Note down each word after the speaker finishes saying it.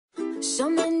So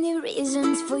many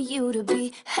reasons for you to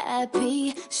be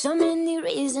happy. So many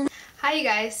reasons. Hi you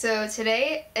guys, so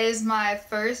today is my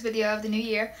first video of the new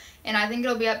year and I think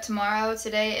it'll be up tomorrow.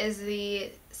 Today is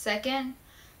the 2nd,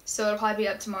 so it'll probably be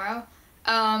up tomorrow.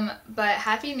 But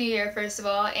happy new year first of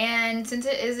all, and since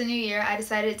it is the new year I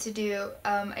decided to do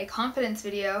a confidence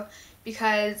video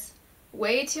because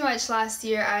way too much last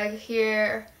year I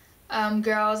hear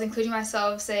girls, including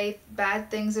myself, say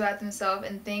bad things about themselves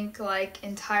and think like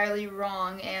entirely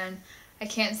wrong, and I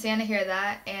can't stand to hear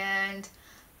that. And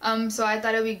so I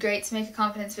thought it would be great to make a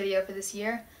confidence video for this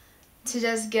year to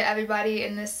just get everybody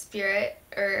in this spirit,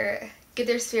 or get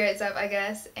their spirits up I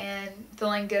guess, and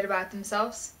feeling good about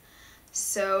themselves.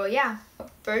 So yeah,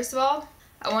 first of all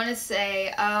I want to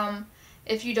say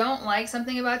if you don't like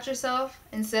something about yourself,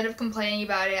 instead of complaining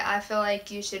about it, I feel like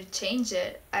you should change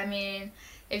it. I mean,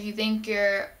 if you think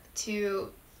you're too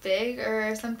big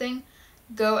or something,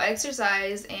 go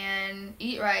exercise and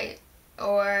eat right.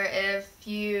 Or if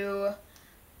you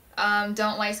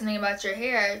don't like something about your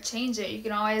hair, change it. You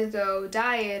can always go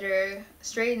dye it or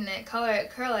straighten it, color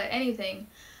it, curl it, anything.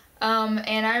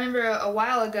 And I remember a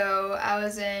while ago I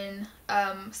was in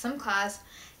some class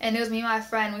and it was me and my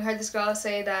friend. We heard this girl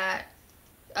say that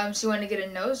she wanted to get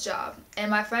a nose job, and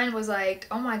my friend was like,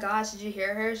 oh my gosh, did you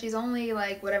hear her? She's only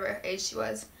like whatever age she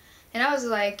was. And I was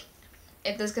like,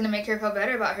 if that's gonna make her feel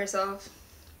better about herself,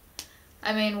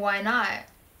 I mean, why not?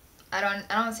 I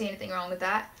don't see anything wrong with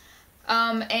that.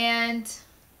 And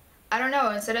I don't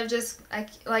know, instead of just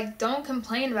like don't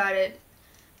complain about it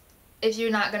if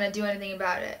you're not gonna do anything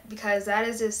about it, because that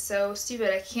is just so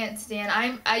stupid. I can't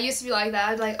stand. I used to be like that.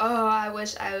 I'd be like, oh, I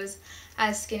wish I was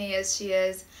as skinny as she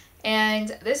is.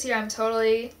 And this year I'm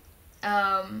totally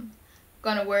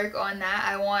gonna work on that.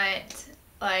 I want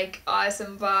like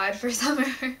awesome bod for summer.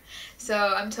 So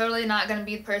I'm totally not gonna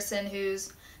be the person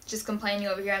who's just complaining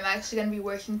over here. I'm actually gonna be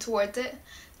working towards it.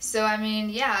 So I mean,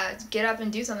 yeah, get up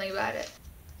and do something about it.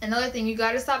 Another thing, you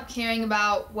gotta stop caring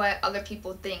about what other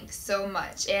people think so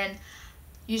much. And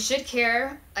you should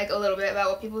care like a little bit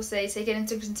about what people say, take it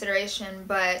into consideration,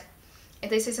 but if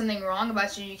they say something wrong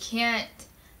about you, you can't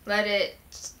let it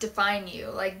define you.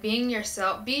 Like, being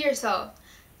yourself, be yourself.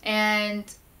 And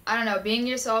I don't know, being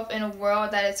yourself in a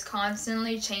world that is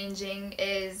constantly changing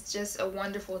is just a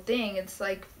wonderful thing. It's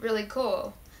like really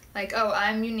cool. Like, oh,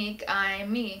 I'm unique,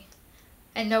 I'm me,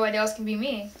 and nobody else can be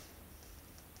me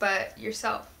but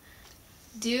yourself.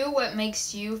 Do what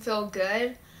makes you feel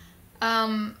good.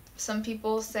 Some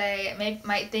people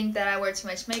might think that I wear too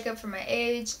much makeup for my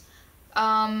age,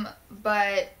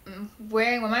 but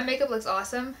when my makeup looks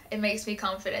awesome, it makes me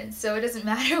confident. So it doesn't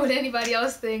matter what anybody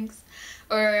else thinks,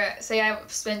 or say I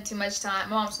spend too much time.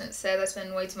 My mom says I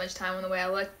spend way too much time on the way I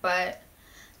look, but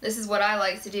this is what I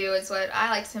like to do. It's what I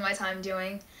like to spend my time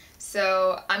doing.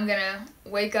 So I'm gonna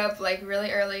wake up like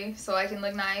really early so I can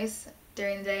look nice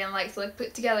during the day and like to look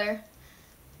put together.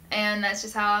 And that's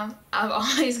just how I'm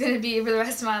always going to be for the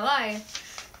rest of my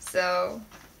life. So,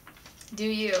 do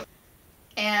you.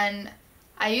 And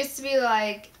I used to be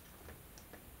like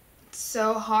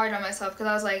so hard on myself because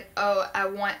I was like, oh, I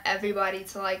want everybody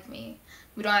to like me.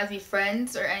 We don't have to be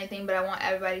friends or anything, but I want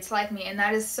everybody to like me. And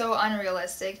that is so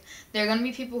unrealistic. There are going to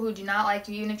be people who do not like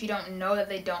you, even if you don't know that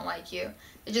they don't like you.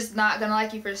 They're just not going to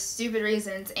like you for stupid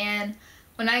reasons. And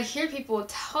when I hear people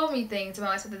tell me things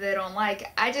about myself that they don't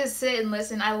like, I just sit and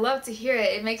listen. I love to hear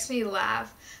it. It makes me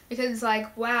laugh because it's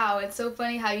like, wow, it's so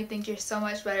funny how you think you're so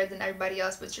much better than everybody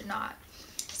else, but you're not.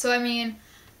 So I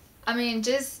mean,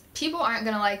 just people aren't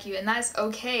gonna like you, and that's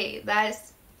okay.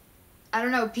 I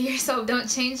don't know, be yourself. Don't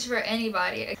change for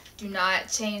anybody. Do not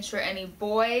change for any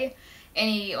boy,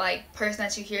 any like person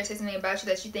that you hear say something about you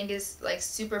that you think is like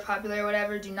super popular or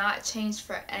whatever. Do not change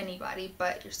for anybody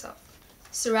but yourself.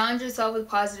 Surround yourself with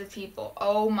positive people.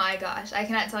 Oh my gosh, I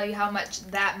cannot tell you how much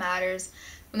that matters.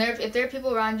 If there are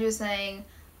people around you saying,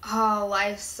 oh,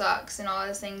 life sucks and all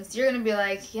those things, you're gonna be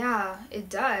like, yeah, it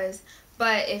does.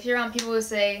 But if you're around people who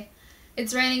say,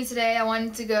 it's raining today, I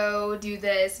wanted to go do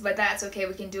this, but that's okay,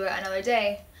 we can do it another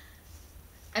day,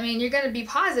 I mean, you're gonna be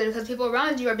positive because people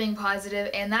around you are being positive,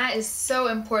 and that is so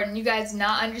important. You guys do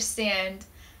not understand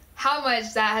how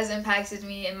much that has impacted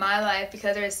me in my life,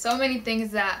 because there's so many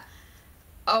things that,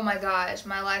 oh my gosh,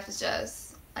 my life is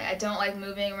just, like, I don't like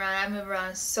moving around. I move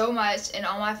around so much, and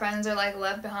all my friends are, like,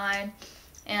 left behind,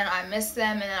 and I miss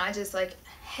them, and I just, like,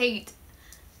 hate,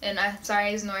 and I'm sorry I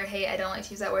use the word hate, I don't like to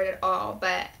use that word at all,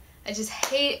 but I just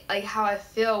hate, like, how I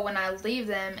feel when I leave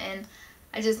them, and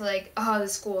I just, like, oh,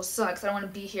 this school sucks, I don't want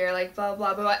to be here, like, blah,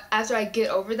 blah, blah, but after I get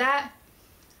over that,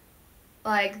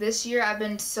 like, this year I've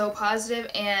been so positive,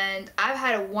 and I've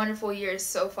had a wonderful year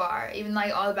so far, even,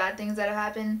 like, all the bad things that have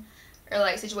happened, or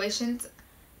like situations,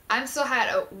 I'm still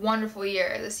had a wonderful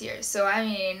year this year. So I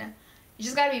mean, you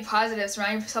just gotta be positive,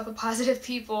 surround yourself with positive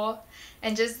people,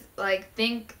 and just like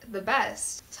think the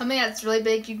best. Something that's really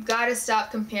big, you gotta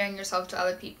stop comparing yourself to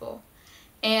other people.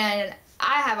 And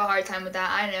I have a hard time with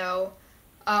that, I know,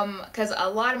 because a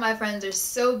lot of my friends are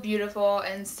so beautiful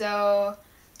and so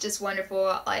just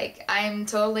wonderful. Like, I'm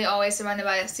totally always surrounded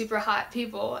by super hot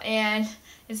people, and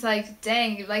it's like,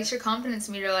 dang, it makes your confidence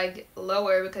meter like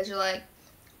lower, because you're like,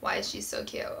 why is she so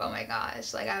cute? Oh my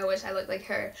gosh, like I wish I looked like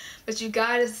her. But you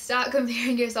gotta stop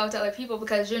comparing yourself to other people,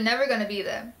 because you're never gonna be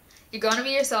them. You're gonna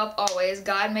be yourself always.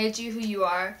 God made you who you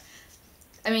are.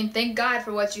 I mean, thank God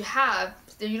for what you have.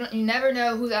 You never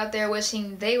know who's out there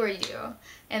wishing they were you,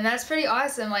 and that's pretty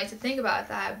awesome, like, to think about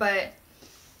that. But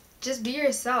just be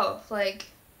yourself. Like,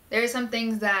 there are some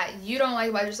things that you don't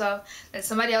like about yourself that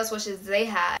somebody else wishes they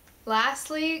had.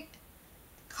 Lastly,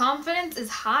 confidence is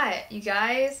hot, you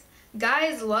guys.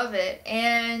 Guys love it,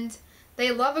 and they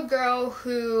love a girl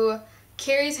who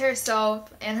carries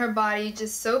herself and her body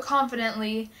just so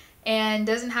confidently and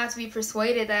doesn't have to be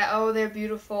persuaded that, oh, they're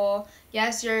beautiful.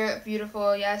 Yes, you're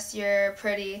beautiful. Yes, you're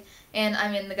pretty. And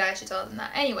I mean, the guy should tell them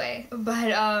that anyway.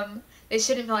 But they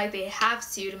shouldn't feel like they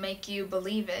have to make you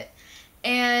believe it.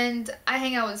 And I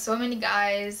hang out with so many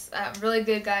guys, really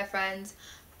good guy friends,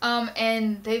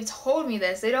 and they've told me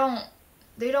this. They don't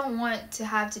want to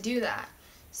have to do that.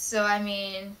 So I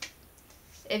mean,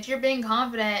 if you're being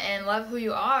confident and love who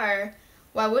you are,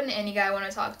 why wouldn't any guy want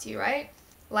to talk to you, right?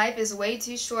 Life is way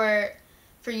too short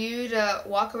for you to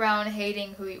walk around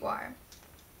hating who you are.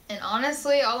 And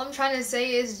honestly, all I'm trying to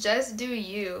say is just do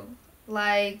you.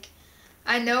 Like,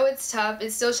 I know it's tough.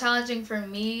 It's still challenging for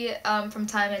me from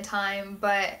time to time.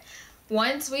 But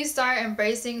once we start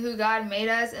embracing who God made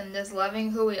us and just loving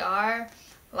who we are,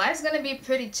 life's going to be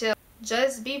pretty chill.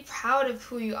 Just be proud of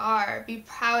who you are. Be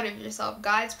proud of yourself.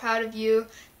 God's proud of you.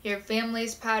 Your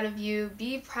family's proud of you.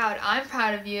 Be proud. I'm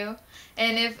proud of you.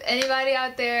 And if anybody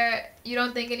out there, you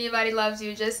don't think anybody loves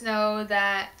you, just know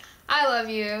that I love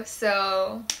you.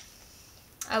 So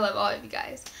I love all of you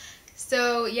guys.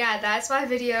 So yeah, that's my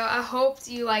video. I hope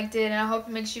you liked it, and I hope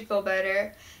it makes you feel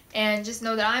better. And just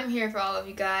know that I'm here for all of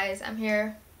you guys. I'm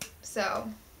here. So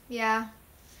yeah,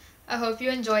 I hope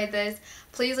you enjoyed this.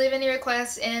 Please leave any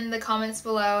requests in the comments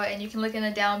below, and you can look in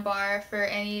the down bar for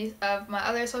any of my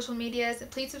other social medias.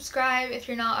 Please subscribe if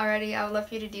you're not already. I would love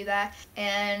for you to do that.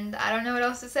 And I don't know what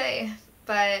else to say,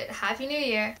 but Happy New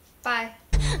Year. Bye.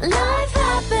 Life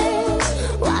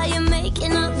happens while you're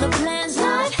making up the plans.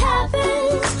 Life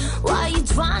happens while you're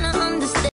trying to